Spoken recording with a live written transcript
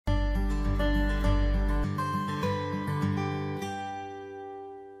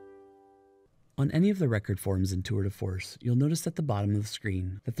On any of the record forms in Tour de Force, you'll notice at the bottom of the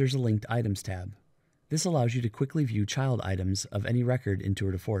screen that there's a Linked Items tab. This allows you to quickly view child items of any record in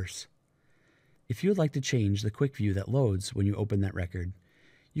Tour de Force. If you would like to change the quick view that loads when you open that record,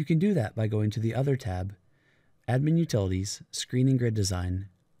 you can do that by going to the Other tab, Admin Utilities, Screen and Grid Design,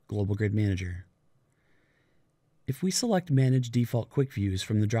 Global Grid Manager. If we select Manage Default Quick Views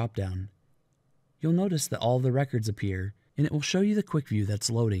from the drop-down, you'll notice that all of the records appear, and it will show you the quick view that's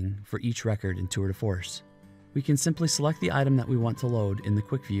loading for each record in Tour de Force. We can simply select the item that we want to load in the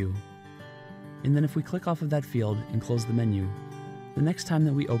quick view, and then if we click off of that field and close the menu, the next time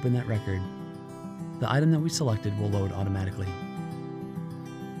that we open that record, the item that we selected will load automatically.